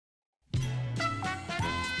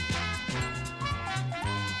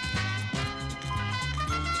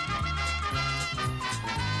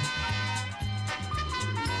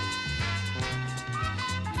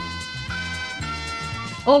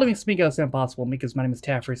All of me Smigos Impossible, because my name is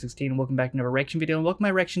Taff316, and welcome back to another reaction video, and welcome my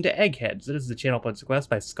reaction to Eggheads. This is the channel Points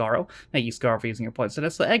Request by Scaro. Thank you, Scaro, for using your points. So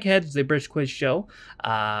Eggheads is a British quiz show,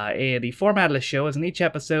 and the format of the show is in each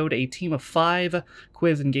episode, a team of 5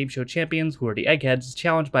 quiz and game show champions, who are the Eggheads, is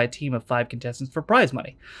challenged by a team of 5 contestants for prize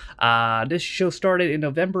money. This show started in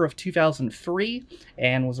November of 2003,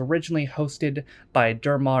 and was originally hosted by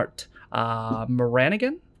Dermot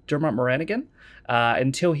Moranigan,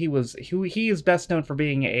 until he is best known for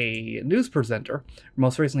being a news presenter,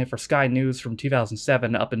 most recently for Sky News from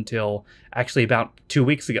 2007 up until actually about 2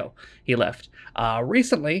 weeks ago he left.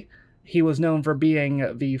 Recently, he was known for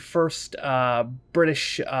being the first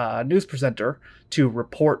British news presenter to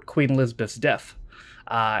report Queen Elizabeth's death.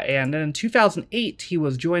 And then in 2008, he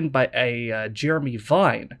was joined by a Jeremy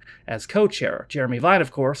Vine as co-chair. Jeremy Vine,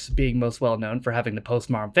 of course, being most well known for having the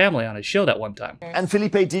Postmodern Family on his show that one time. And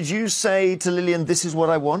Felipe, did you say to Lillian, "This is what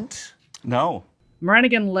I want"? No.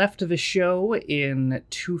 Moranigan left the show in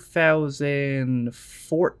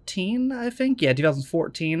 2014, I think. Yeah,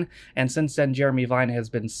 2014. And since then, Jeremy Vine has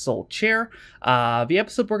been sole chair. The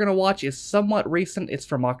episode we're going to watch is somewhat recent. It's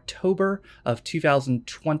from October of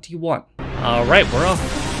 2021. All right, we're off.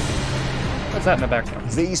 What's that in the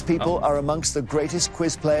background? These people are amongst the greatest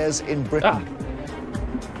quiz players in Britain.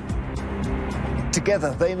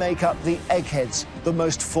 Together, they make up the Eggheads, the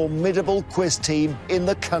most formidable quiz team in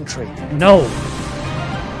the country. No.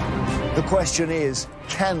 The question is,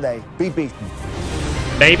 can they be beaten?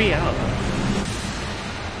 Maybe, I don't know.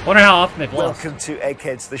 Wonder how often they've lost. Welcome to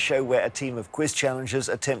Eggheads, the show where a team of quiz challengers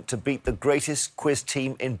attempt to beat the greatest quiz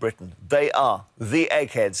team in Britain. They are the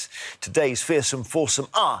Eggheads. Today's fearsome foursome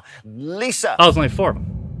are Lisa. Oh, there's only 4 of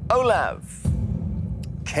them. Olav.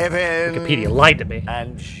 Kevin. Wikipedia lied to me.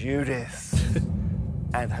 And Judith.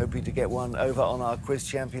 And hoping to get one over on our quiz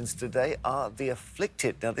champions today are the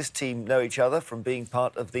Afflicted. Now, this team know each other from being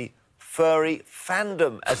part of the furry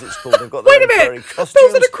fandom, as it's called. They've got their own furry costumes.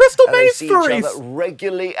 Those are the Crystal Maze furries. furries. Each other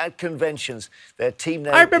regularly at conventions. Their team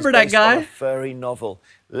name I remember is that based guy. on a furry novel.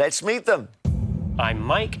 Let's meet them. I'm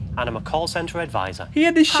Mike, and I'm a call centre advisor. He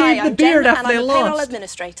had to shave the beard after they I'm a payroll lost.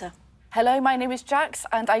 administrator. Hello, my name is Jax,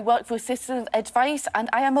 and I work for Citizen Advice, and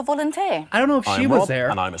I am a volunteer. I don't know if she was there.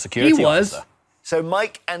 And I'm a security He was. officer. So,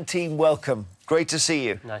 Mike and team, welcome. Great to see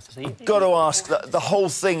you. Nice to see you. Got to ask, the whole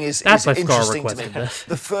thing is That's why Scar interesting to me. requested this.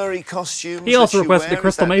 The furry costumes. He also that you requested wear, the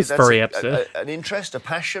Crystal Maze that's furry episode. An interest, a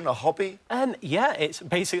passion, a hobby? Yeah, it's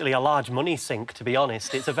basically a large money sink, to be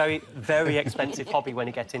honest. It's a very, very expensive hobby when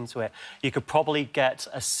you get into it. You could probably get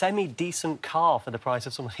a semi-decent car for the price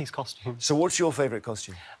of some of these costumes. So what's your favourite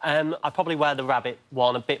costume? I probably wear the rabbit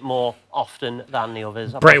one a bit more often than the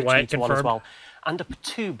others. Bray I've got a Wyatt, cheetah one as confirmed. well. And a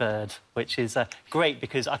patoo bird, which is great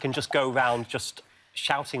because I can just go around just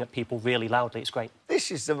shouting at people really loudly. It's great. This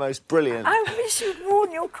is the most brilliant. I wish you'd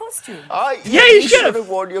worn your costume. Yeah, you should have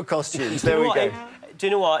worn your costumes. There we go. Do you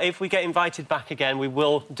know what? If we get invited back again, we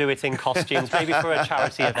will do it in costumes. Maybe for a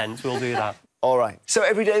charity event, we'll do that. All right. So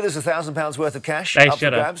every day there's £1,000 worth of cash Hey, up for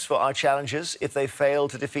shut up. grabs for our challengers. If they fail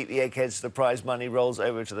to defeat the Eggheads, the prize money rolls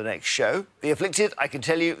over to the next show. The Afflicted, I can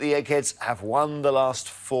tell you, the Eggheads have won the last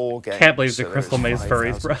 4 games. Can't believe the So Crystal there's Maze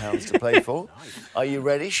furries, bro. £5,000 to play for. Are you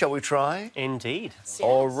ready? Shall we try? Indeed.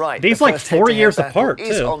 All right. These The like first 4 head-to-head years battle apart,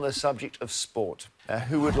 is too. on the subject of sport.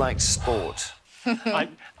 Who would like sport? I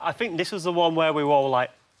think this was the one where we were all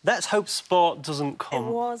like, let's hope sport doesn't come.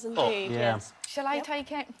 It was indeed, Yeah. yes. Shall I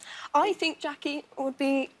take it? I think Jackie would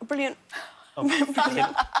be brilliant.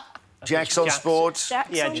 Jax on sport.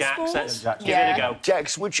 Yeah, Jax. Sports? Let's give Yeah. it a go.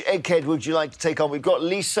 Jax, which Egghead would you like to take on? We've got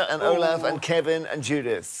Lisa and Olav and Kevin and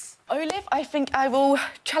Judith. Olive, I think I will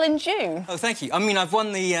challenge you. Oh, thank you. I mean, I've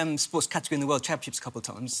won the sports category in the World Championships a couple of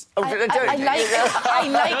times. Oh, I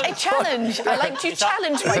like a challenge. I like to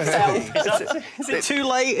challenge myself. Is it too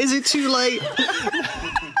late? Is it too late?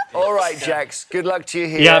 All right, Jax, good luck to you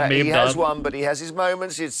here. Yeah, me he has done. won, but he has his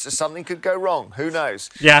moments. Something could go wrong. Who knows?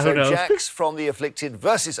 Yeah, so who knows? Jax from The Afflicted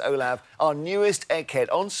versus Olav, our newest Egghead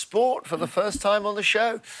on sport for the first time on the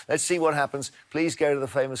show. Let's see what happens. Please go to the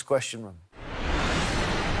famous question room.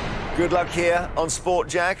 Good luck here on sport,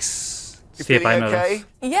 Jax. You See if I feeling know okay?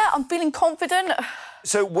 this. Yeah, I'm feeling confident.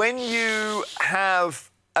 So when you have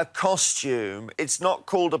a costume, it's not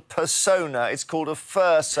called a persona, it's called a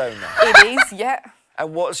fursona. It is, yeah.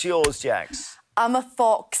 And what's yours, Jax? I'm a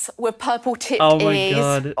fox with purple tipped Oh my ears.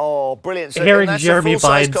 god. Oh, brilliant. So Hearing that's a Jeremy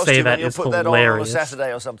full-size Vine say costume, that and you'll is put that hilarious. on a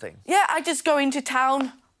Saturday or something. Yeah, I just go into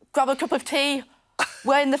town, grab a cup of tea,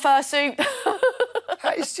 wearing the fursuit.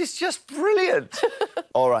 It's just brilliant.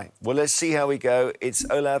 All right, well, let's see how we go. It's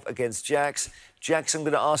Olav against Jax. Jax, I'm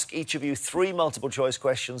going to ask each of you 3 multiple-choice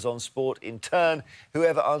questions on sport in turn.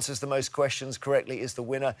 Whoever answers the most questions correctly is the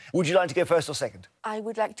winner. Would you like to go first or second? I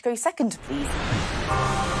would like to go second, please.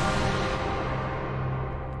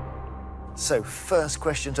 So, first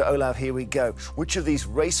question to Olav, here we go. Which of these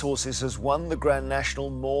racehorses has won the Grand National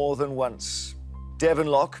more than once? Devon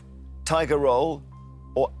Lock, Tiger Roll,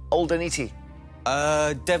 or Old Aniti?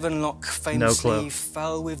 Devon Lock famously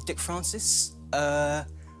fell with Dick Francis.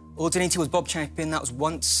 Ordinity was Bob Champion, that was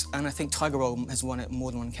once, and I think Tiger Roll has won it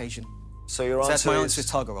more than one occasion. So your So answer my is... answer is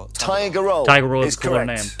Tiger Roll. Tiger Roll. Tiger Roll is a cooler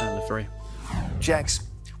correct. name out of the 3.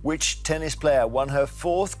 Jax, which tennis player won her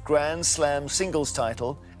 4th Grand Slam singles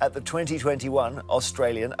title at the 2021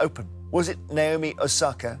 Australian Open? Was it Naomi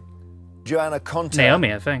Osaka, Joanna Konta,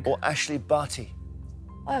 Naomi, I think. or Ashley Barty?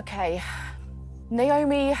 Okay.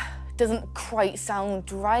 Naomi doesn't quite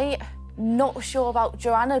sound right. Not sure about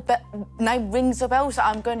Joanna, but name rings a bell, so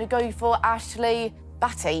I'm going to go for Ashley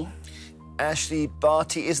Batty. Ashley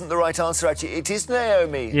Barty isn't the right answer, actually. It is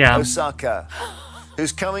Naomi Osaka,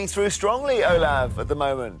 who's coming through strongly, Olav, at the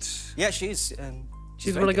moment. Yeah, she is.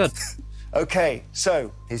 She's really good. OK,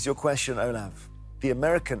 so here's your question, Olav. The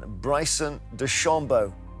American Bryson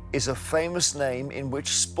DeChambeau is a famous name in which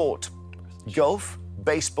sport? Golf,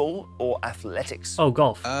 baseball, or athletics? Oh,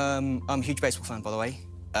 golf. I'm a huge baseball fan, by the way.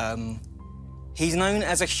 He's known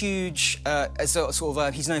as a huge, he's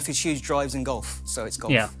known for his huge drives in golf, so it's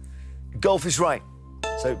golf. Yeah. Golf is right.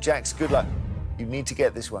 So, Jax, good luck. You need to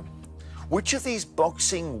get this one. Which of these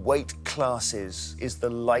boxing weight classes is the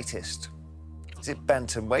lightest? Is it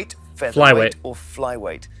bantamweight, featherweight, or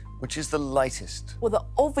flyweight? Which is the lightest? Well, the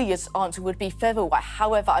obvious answer would be featherweight.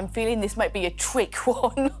 However, I'm feeling this might be a trick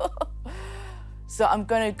one. So I'm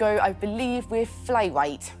going to go, I believe, with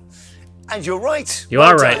flyweight. And you're right. You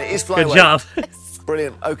are right. It is Good flyweight. job.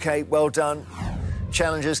 Brilliant. OK, well done.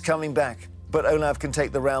 Challengers coming back. But Olav can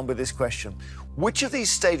take the round with this question. Which of these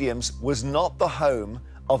stadiums was not the home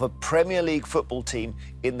of a Premier League football team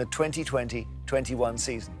in the 2020-21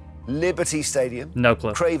 season? Liberty Stadium, No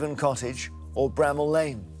clue. Craven Cottage, or Bramall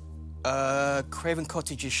Lane? Craven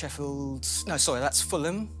Cottage is Sheffield... No, sorry, that's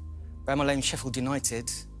Fulham. Bramall Lane, Sheffield United.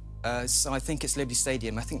 So I think it's Liberty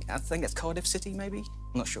Stadium. I think that's Cardiff City, maybe?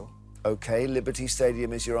 I'm not sure. OK, Liberty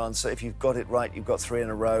Stadium is your answer. If you've got it right, you've got 3 in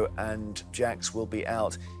a row, and Jax will be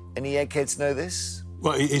out. Any eggheads know this?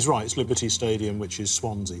 Well, he's right. It's Liberty Stadium, which is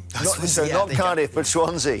Swansea. Not Cardiff, but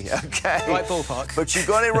Swansea. OK. Right ballpark. But you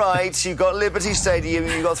got it right. You got Liberty Stadium.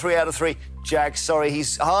 You got 3 out of 3. Jax, sorry,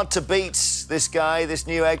 he's hard to beat, this guy, this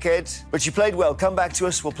new egghead. But you played well. Come back to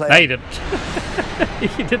us. We'll play. No, you didn't.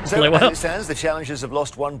 You didn't play well. As it stands, the challengers have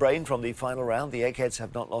lost 1 brain from the final round. The eggheads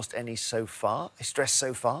have not lost any so far. I stress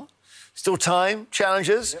so far. Still time,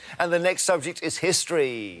 challengers. Yep. And the next subject is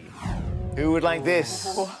history. Who would like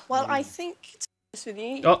this? Well, I think, to be honest with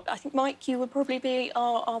you, I think, Mike, you would probably be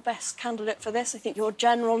our best candidate for this. I think your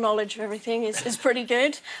general knowledge of everything is pretty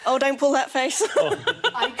good. Oh, don't pull that face.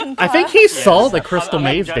 I think he saw the Crystal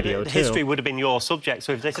Maze video, too. History would have been your subject,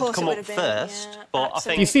 so if this had come up first... Yeah, but I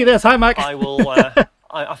think you see this? Hi, Mike. I will...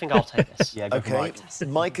 I think I'll take this. Yeah, OK.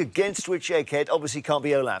 Mike against which egghead? Obviously can't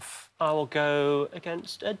be Olaf. I will go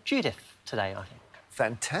against Judith today, I think.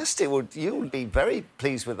 Fantastic. Well, you'll be very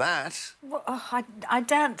pleased with that. Well, I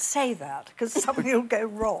daren't say that, because something will go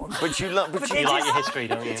wrong. But you love... You like your history,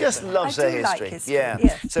 don't you? He just loves I their do history. like history, Yeah.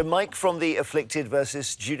 yes. So Mike from the Afflicted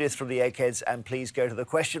versus Judith from the Eggheads, and please go to the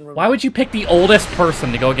question room. Why would you pick the oldest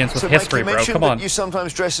person to go against with So history, Mike, you bro? mentioned Come that on. you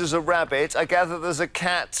sometimes dress as a rabbit. I gather there's a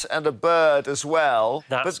cat and a bird as well.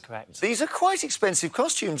 That's correct. These are quite expensive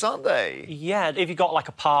costumes, aren't they? Yeah, if you've got like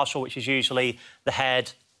a partial, which is usually the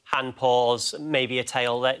head, hand paws, maybe a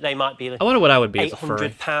tail, they might be I wonder what I would be as a furry.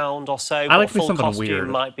 £800 or so. I like to be full something costume weird.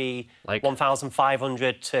 might be Like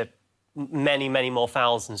 1,500 to many, many more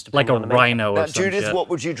thousands. Like a on the makeup. rhino or Now, some Judith, shit. what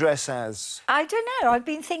would you dress as? I don't know. I've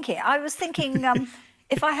been thinking. I was thinking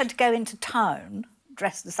if I had to go into town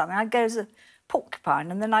dressed as something, I'd go as a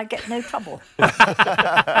porcupine, and then I'd get no trouble.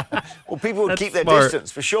 Well, people would That's keep their smart. distance,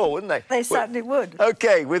 for sure, wouldn't they? They certainly would.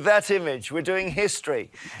 OK, with that image, we're doing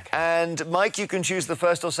history. And, Mike, you can choose the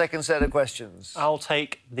first or second set of questions. I'll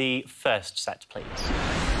take the first set, please.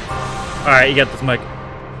 All right, you get this, Mike.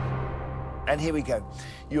 And here we go.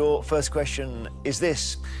 Your first question is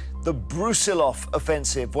this. The Brusilov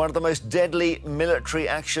Offensive, one of the most deadly military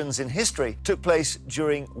actions in history, took place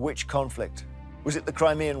during which conflict? Was it the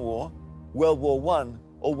Crimean War, World War I,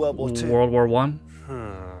 or World War II? World War I?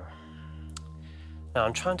 Now,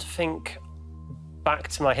 I'm trying to think back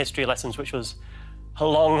to my history lessons, which was a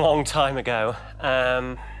long, long time ago.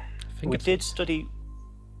 We did study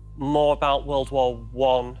more about World War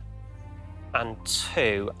One and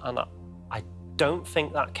Two, and I don't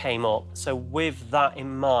think that came up. So with that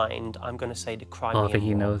in mind, I'm going to say the Crimean I think he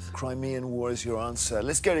War. knows. Crimean War is your answer.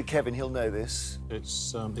 Let's go to Kevin. He'll know this.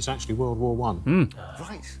 It's actually World War One.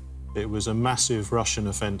 Right. It was a massive Russian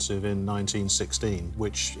offensive in 1916,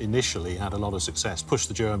 which initially had a lot of success, pushed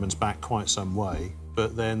the Germans back quite some way,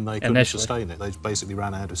 but then they couldn't sustain it. They basically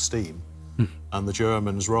ran out of steam. And the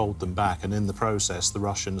Germans rolled them back, and in the process, the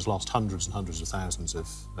Russians lost hundreds and hundreds of thousands of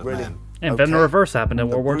men. And then the reverse happened in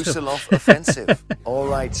World War II. Brusilov offensive. All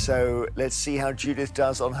right, so let's see how Judith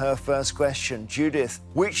does on her first question. Judith,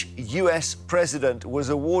 which US president was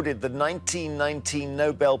awarded the 1919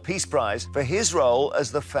 Nobel Peace Prize for his role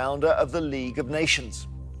as the founder of the League of Nations?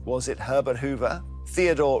 Was it Herbert Hoover,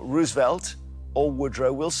 Theodore Roosevelt, or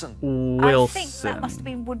Woodrow Wilson? Wilson. I think that must have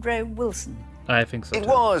been Woodrow Wilson. I think so. It too.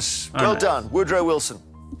 was. Well done, Woodrow Wilson.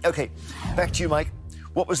 Okay, back to you, Mike.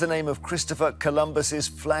 What was the name of Christopher Columbus's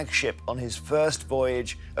flagship on his first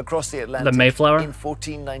voyage across the Atlantic? The Mayflower? In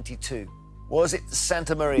 1492. Was it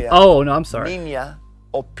Santa Maria? Oh, no, I'm sorry. Nina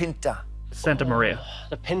or Pinta? Santa Maria.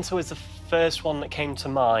 The Pinta was the first one that came to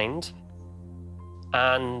mind,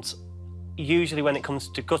 and usually when it comes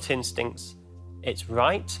to gut instincts, it's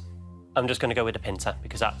right. I'm just going to go with the Pinta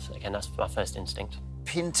because that's my first instinct.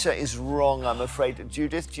 Pinta is wrong, I'm afraid.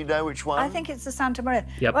 Judith, do you know which one? I think it's the Santa Maria.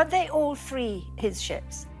 Yep. Were they all three his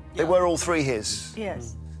ships? They were all three his.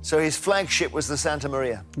 Yes. So his flagship was the Santa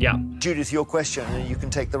Maria. Yeah. Judith, your question, and you can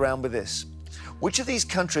take the round with this. Which of these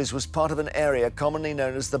countries was part of an area commonly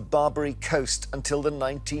known as the Barbary Coast until the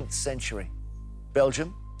 19th century?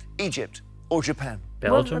 Belgium, Egypt, or Japan?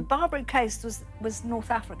 Well, the Belgium? Barbary Coast was North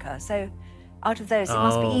Africa, so out of those, it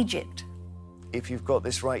must be Egypt. If you've got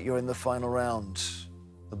this right, you're in the final round.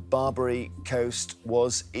 The Barbary Coast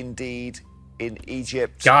was indeed in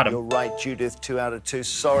Egypt. Got him. You're right, Judith, 2 out of 2.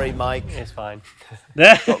 Sorry, Mike. It's fine.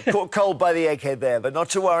 Got caught cold by the egghead there, but not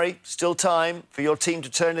to worry. Still time for your team to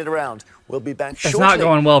turn it around. We'll be back shortly. not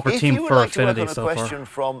going well for if Team you would for like to Affinity work on so a far. question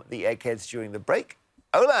from the eggheads during the break,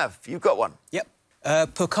 Olav, you've got one. Yep.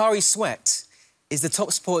 Pocari Sweat is the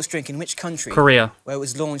top sports drink in which country? Korea. Where it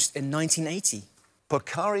was launched in 1980.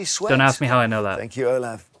 Pocari Sweat. Don't ask me how I know that. Thank you,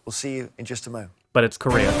 Olav. We'll see you in just a moment. But it's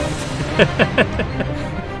Korea.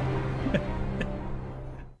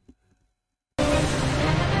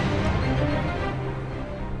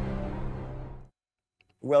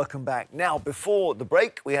 Welcome back. Now, before the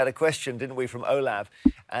break, we had a question, didn't we, from Olav,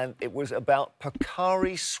 and it was about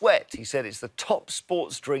Pocari Sweat. He said it's the top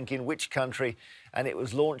sports drink in which country, and it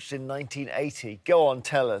was launched in 1980. Go on,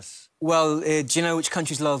 tell us. Well, do you know which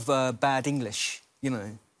countries love bad English? You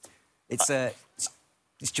know, it's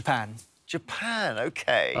Japan. Japan,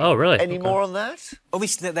 OK. Oh, really? Any more on that?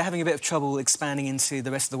 Obviously, they're having a bit of trouble expanding into the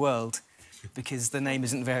rest of the world because the name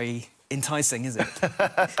isn't very enticing, is it?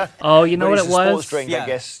 Oh, you know But what it's it a sports was? drink, I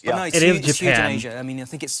guess. But no, It is it's huge in Japan. Asia. I mean, I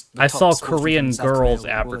think it's. The I top saw sports drink Korean in South Korea, girls all those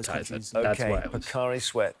advertise it. countries. That's OK, why I was... Pocari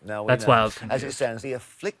Sweat. Now we That's know. why I was As confused. it stands, the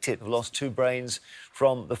afflicted have lost 2 brains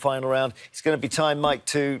from the final round. It's going to be time, Mike,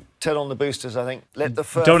 to turn on the boosters, I think. Let the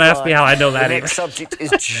first Don't ask me how I know that The either. next subject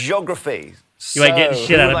is geography. You ain't getting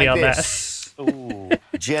shit who out of me like on that. this? Ooh.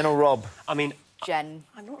 Jen or Rob? I mean, Jen.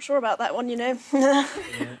 I'm not sure about that one, you know.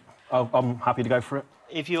 I'm happy to go for it.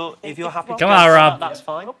 if you're happy to Come go on, for Rob. that, that's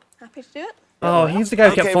fine. Happy to do it. Oh, he's the guy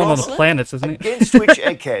who kept Okay, falling on Rob. the planets, isn't he? Against which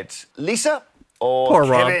egghead? Lisa or Poor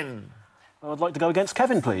Rob. Kevin? I'd like to go against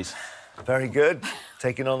Kevin, please. Very good.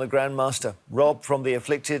 Taking on the Grandmaster. Rob from the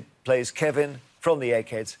Afflicted plays Kevin from the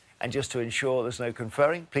Eggheads. And just to ensure there's no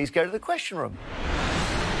conferring, please go to the question room.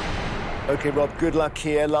 OK, Rob, good luck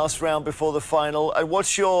here. Last round before the final. And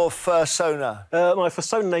what's your fursona? My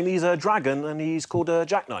persona name is a dragon, and he's called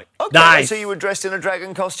Jack Knight. OK, Nice. so you were dressed in a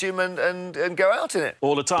dragon costume and go out in it?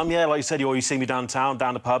 All the time, yeah. Like you said, you always see me downtown,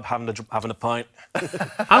 down the pub, having a pint.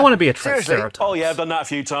 I want to be a Seriously? triceratops. Oh, yeah, I've done that a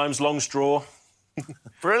few times. Long straw.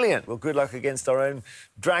 Brilliant. Well, good luck against our own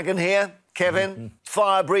dragon here. Kevin,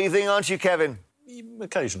 fire-breathing, aren't you, Kevin?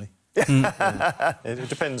 Occasionally. Yeah. It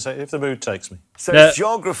depends if the mood takes me. So it's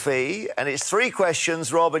geography, and it's 3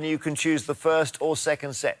 questions, Rob, and you can choose the first or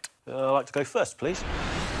second set. I'd like to go first, please.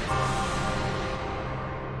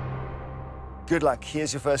 Good luck.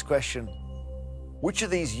 Here's your first question. Which of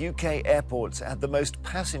these UK airports had the most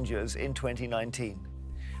passengers in 2019?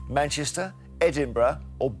 Manchester, Edinburgh,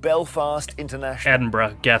 or Belfast International?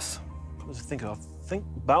 Edinburgh, guess. What was I thinking of? I think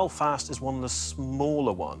Belfast is one of the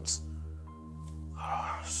smaller ones.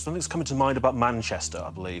 Something's coming to mind about Manchester,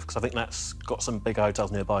 I believe, because I think that's got some big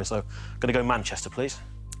hotels nearby. So I'm going to go Manchester, please.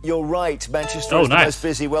 You're right. Manchester Oh, is the nice. most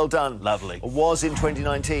busy. Well done. Lovely. Or was in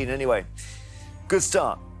 2019, anyway. Good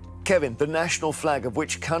start. Kevin, the national flag of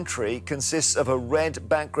which country consists of a red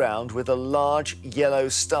background with a large yellow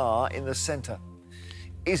star in the centre?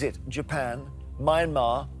 Is it Japan,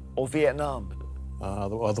 Myanmar, or Vietnam?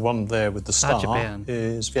 The one there with the star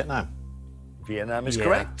is Vietnam. Vietnam is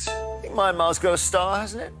correct. I think Myanmar's got a star,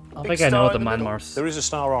 hasn't it? I think I know what the Myanmar's. There is a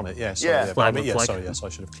star on it, yes. Yeah. Sorry, yes, I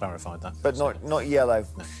should have clarified that. But not yellow.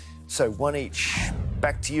 No. So, one each.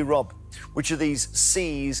 Back to you, Rob. Which of these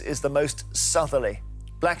seas is the most southerly?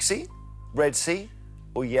 Black Sea, Red Sea,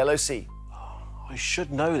 or Yellow Sea? I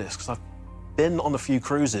should know this because I've been on a few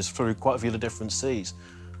cruises through quite a few of the different seas.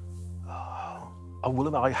 I will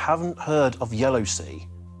admit, I haven't heard of Yellow Sea.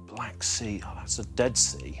 Black Sea, that's a Dead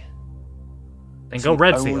Sea. Then go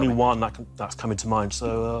Red Sea. Only one that's coming to mind,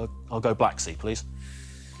 so I'll go Black Sea, please.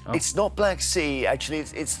 Oh. It's not Black Sea, actually,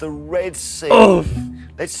 it's the Red Sea. Oh.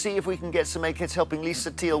 Let's see if we can get some Eggheads helping.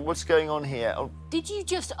 Lisa Teal, what's going on here? Oh. Did you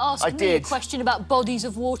just ask me a question about bodies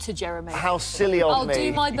of water, Jeremy? How silly of me. I'll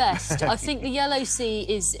do my best. I think the Yellow Sea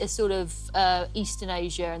is a sort of Eastern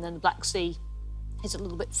Asia, and then the Black Sea is a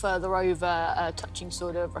little bit further over, touching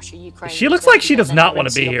sort of Russia, Ukraine. She looks like she does not want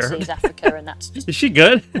to be here. Is Africa, and that's just is she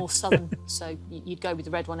good? More southern, so you'd go with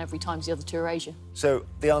the red one every time. The other two are Asia. So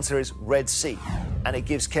the answer is Red Sea, and it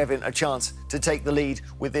gives Kevin a chance to take the lead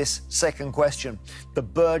with this second question. The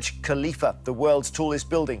Burj Khalifa, the world's tallest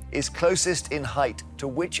building, is closest in height to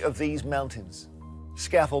which of these mountains?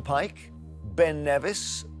 Scafell Pike, Ben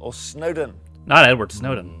Nevis, or Snowdon? Not Edward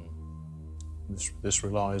Snowden. This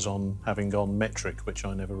relies on having gone metric, which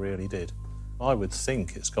I never really did. I would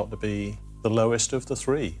think it's got to be the lowest of the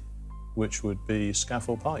three, which would be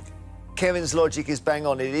Scafell Pike. Kevin's logic is bang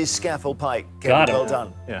on. It is Scafell Pike. Kevin, well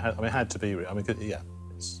done. Yeah, I mean, it had to be. I mean, yeah.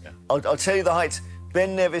 I'll tell you the heights.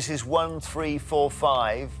 Ben Nevis is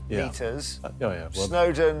 1345 metres. Well,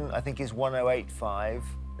 Snowdon, I think, is 1085.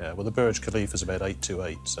 Yeah, well, the Burj Khalifa is about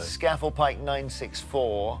 828. So. Scafell Pike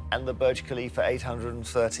 964, and the Burj Khalifa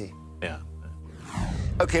 830. Yeah.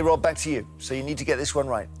 OK, Rob, back to you. So you need to get this one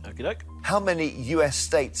right. Okie doke. How many US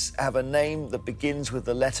states have a name that begins with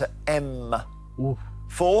the letter M? Ooh.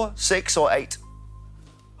 4, 6, or 8? It's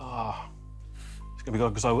going to be good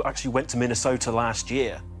because I actually went to Minnesota last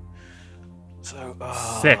year. So,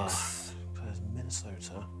 6.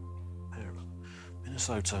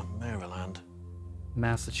 Minnesota, Maryland.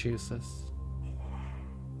 Massachusetts.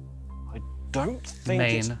 I don't think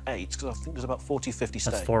Maine. it's 8 because I think there's about 40, 50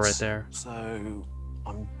 states. That's 4 right there. So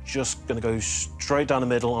I'm just going to go straight down the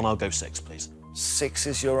middle and I'll go 6, please. 6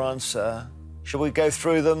 is your answer. Shall we go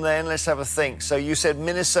through them then? Let's have a think. So you said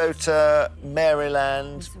Minnesota,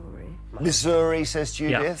 Maryland, Missouri says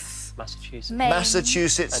Judith. Yeah. Massachusetts.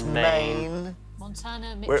 Massachusetts, Maine.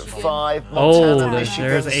 Montana, Michigan. We're at 5. Montana, Michigan,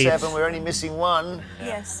 there's 8. 7. We're only missing 1.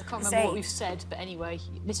 Yes. I can't remember what we've said, but anyway.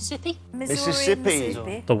 Mississippi?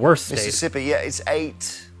 Mississippi. The worst state. Mississippi, yeah, it's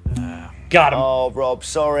 8. Got him. Oh, Rob,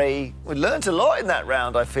 sorry. We learned a lot in that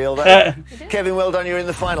round, I feel. That. Kevin, well done, you're in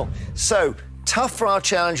the final. So, tough for our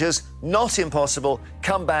challengers, not impossible.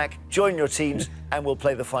 Come back, join your teams, and we'll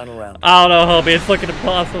play the final round. I don't know, Hobie, it's looking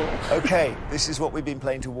impossible. OK, this is what we've been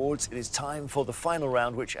playing towards. It is time for the final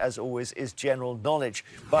round, which, as always, is general knowledge.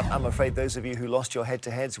 But I'm afraid those of you who lost your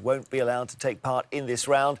head-to-heads won't be allowed to take part in this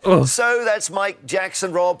round. Ugh. So that's Mike,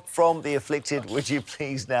 Jackson, Rob from The Afflicted. Would you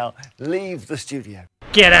please now leave the studio?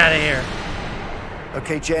 Get out of here.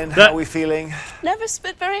 OK, Jen, how are we feeling? Nervous,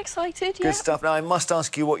 but very excited, yeah. Good stuff. Now, I must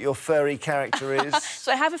ask you what your furry character is.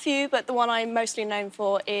 So I have a few, but the one I'm mostly known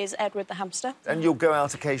for is Edward the hamster. And you'll go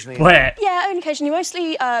out occasionally? What? Yeah, only occasionally.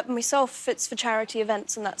 Mostly myself, it's for charity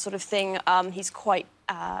events and that sort of thing. He's quite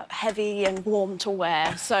heavy and warm to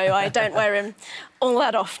wear, so I don't wear him all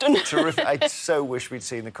that often. Terrific. I so wish we'd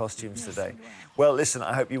seen the costumes today. Well, listen,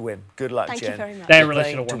 I hope you win. Good luck, Thank Jen. you very much. They really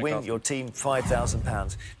should Playing have to won win your team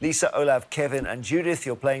 £5,000. Lisa, Olav, Kevin and Judith,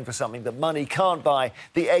 you're playing for something that money can't buy,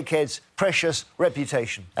 the Eggheads' precious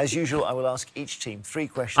reputation. As usual, I will ask each team 3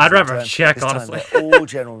 questions. I'd rather in turn. check, This time honestly. they're all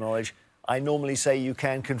general knowledge. I normally say you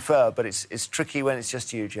can confer, but it's tricky when it's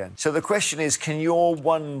just you, Jen. So the question is, can your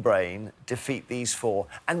one brain defeat these 4?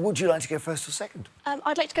 And would you like to go first or second?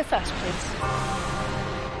 I'd like to go first, please.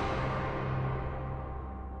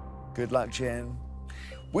 Good luck, Jen.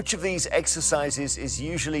 Which of these exercises is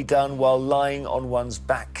usually done while lying on one's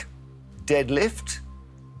back? Deadlift,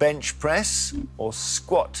 bench press, or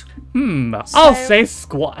squat? I'll say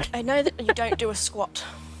squat. I know that you don't do a squat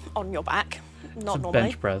on your back, not It's a normally.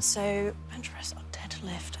 bench press. So bench press or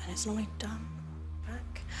deadlift, and it's normally done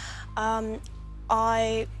back.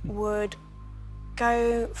 I would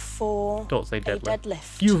go for Don't say a deadlift.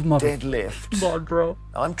 deadlift. You mother. Deadlift. Come on, bro.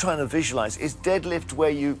 I'm trying to visualize. Is deadlift where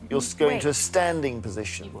you're going to a standing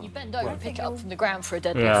position? You bend over and pick it up from the ground for a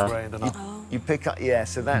deadlift. Yeah. You pick up, yeah,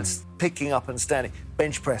 so that's picking up and standing.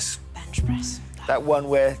 Bench press. Bench press. That one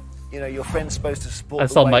where, you know, your friend's supposed to support I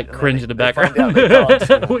the saw weight Mike and then cringe in the they find background. out they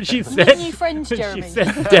can't. What she Meet said. new friends, Jeremy. She said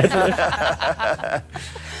deadlift.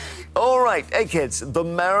 All right, Eggheads, the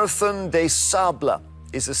Marathon des Sables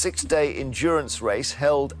is a 6-day endurance race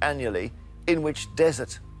held annually in which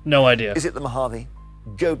desert? No idea. Is it the Mojave,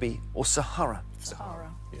 Gobi, or Sahara? Sahara.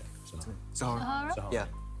 Sahara. Yeah.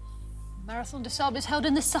 Marathon des Sables is held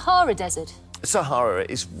in the Sahara Desert. Sahara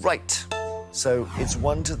is right. So it's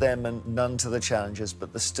 1 to them and none to the challengers,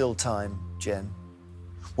 but there's still time, Jen.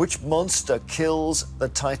 Which monster kills the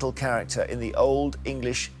title character in the Old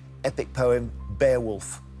English epic poem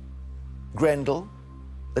Beowulf? Grendel,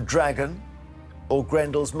 the dragon, or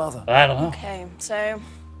Grendel's mother? I don't know. Okay, so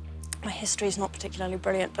my history is not particularly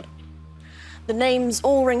brilliant, but the names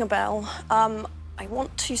all ring a bell. I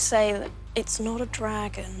want to say that it's not a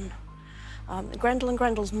dragon. Grendel and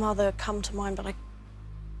Grendel's mother come to mind, but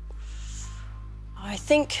I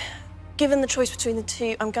think, given the choice between the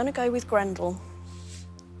two, I'm going to go with Grendel.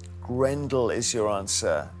 Grendel is your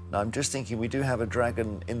answer. Now, I'm just thinking we do have a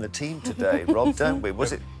dragon in the team today, Rob, don't we?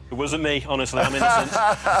 Was it? It wasn't me, honestly. I'm innocent.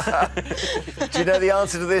 Do you know the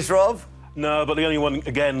answer to this, Rob? No, but the only one,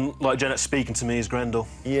 again, like Janet's speaking to me, is Grendel.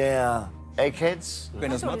 Yeah. Eggheads?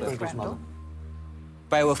 Grendel's mother.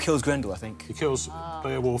 Beowulf kills Grendel, I think. He kills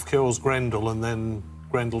Beowulf kills Grendel, and then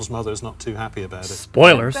Grendel's mother's not too happy about it.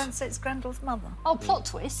 Spoilers. Don't say it's Grendel's mother. Oh, plot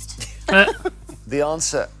twist. The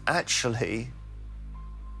answer actually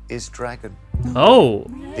is dragon. Oh.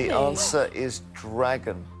 The answer is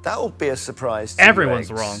dragon. That will be a surprise to Everyone's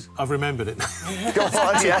you, Eggs. wrong. I've remembered it. Go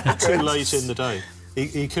on, yeah. Too late in the day.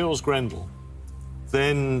 He kills Grendel.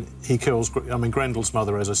 Then he kills... I mean, Grendel's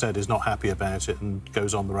mother, as I said, is not happy about it and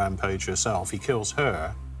goes on the rampage herself. He kills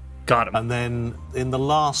her. Got him. And then in the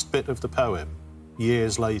last bit of the poem,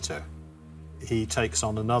 years later, he takes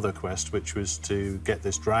on another quest, which was to get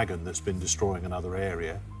this dragon that's been destroying another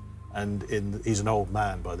area. And he's an old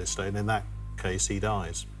man by this stage, and in that case, he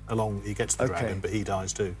dies. He gets the dragon, but he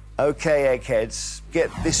dies too. Okay, Eggheads, get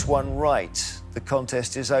this one right. The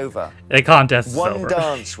contest is over. The contest is One over.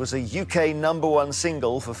 Dance was a UK #1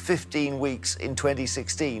 single for 15 weeks in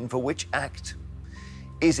 2016. For which act?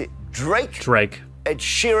 Is it Drake, Drake, Ed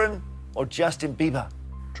Sheeran, or Justin Bieber?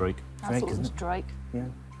 Drake. I thought it was Drake. Yeah.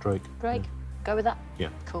 Drake. Drake. Go with that? Yeah.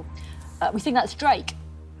 Cool. We think that's Drake.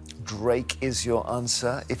 Drake is your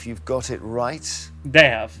answer. If you've got it right, they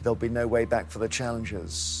have. There'll be no way back for the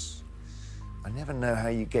challengers. I never know how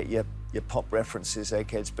you get your pop references,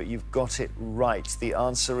 Eggheads, but you've got it right. The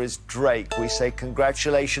answer is Drake. We say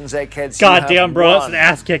congratulations, Eggheads. Goddamn, bro, that's an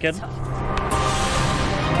ass kicking.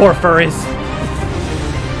 Poor furries.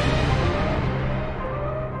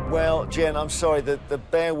 Well, Jen, I'm sorry, the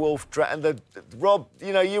Beowulf and Rob,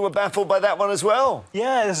 you know, you were baffled by that one as well.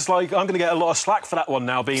 Yeah, it's like I'm going to get a lot of slack for that one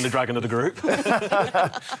now, being the dragon of the group.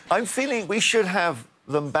 I'm feeling we should have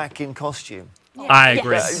them back in costume. Yeah. I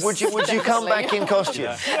agree. Would you come back in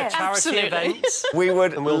costume? Yeah, charity events. We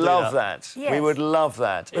would love that. Yes. We would love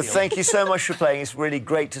that. But thank you so much for playing. It's really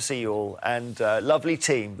great to see you all. And lovely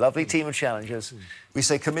team of challengers. We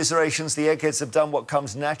say commiserations. The Eggheads have done what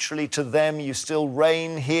comes naturally to them. You still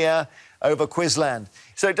reign here over Quizland.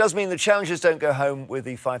 So it does mean the challengers don't go home with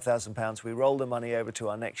the £5,000. We roll the money over to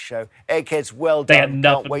our next show. Eggheads, well done.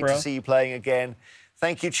 Can't wait to see you playing again.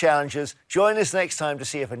 Thank you, challengers. Join us next time to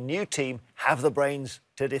see if a new team have the brains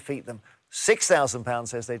to defeat them. £6,000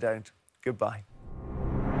 says they don't. Goodbye.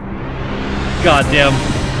 Goddamn.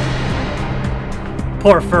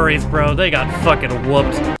 Poor furries, bro. They got fucking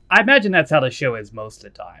whooped. I imagine that's how the show is most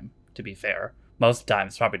of the time, to be fair. Most of the time,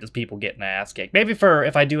 it's probably just people getting their ass kicked. Maybe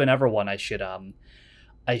if I do another one, I should find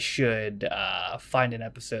an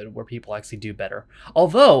episode where people actually do better.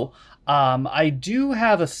 Although, I do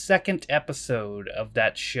have a second episode of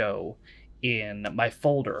that show in my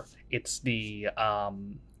folder. It's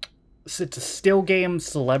it's a Still Game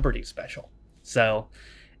Celebrity Special. So,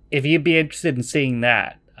 if you'd be interested in seeing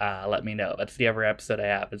that, let me know. That's the other episode I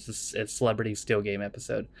have. It's a Celebrity Still Game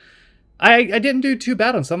episode. I didn't do too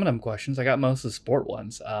bad on some of them questions. I got most of the sport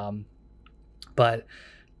ones. But,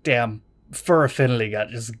 damn, Fur Affinity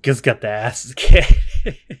just got the asses kicked.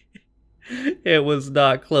 It was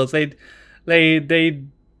not close. They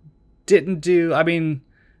didn't do... I mean,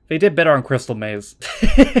 they did better on Crystal Maze.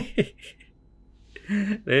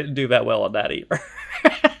 They didn't do that well on that either.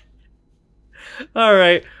 All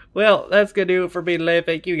right. Well, that's going to do it for me today.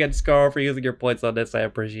 Thank you again, Scar, for using your points on this. I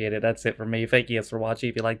appreciate it. That's it for me. Thank you guys for watching.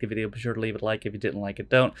 If you liked the video, be sure to leave it a like. If you didn't like it,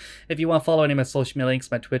 don't. If you want to follow any of my social media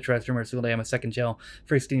links, my Twitch, I stream every single day on my second channel,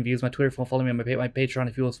 free Steam views, my Twitter, if you want to follow me on my Patreon,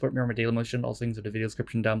 if you want to support me on my Daily Motion, all things in the video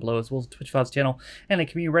description down below, as well as the Twitch Files channel and the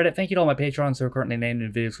community Reddit. Thank you to all my Patrons who are currently named in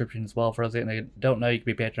the video description as well. For those that don't know, you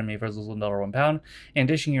can be Patreon me for as little as $1 £1. In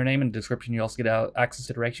addition to your name in the description, you also get access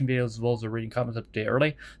to the reaction videos as well as reading comments up to date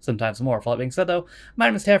early, sometimes more. For all that being said, though, my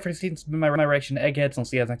name is Taffy. This has been my reaction to Eggheads, and I'll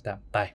see you guys next time. Bye.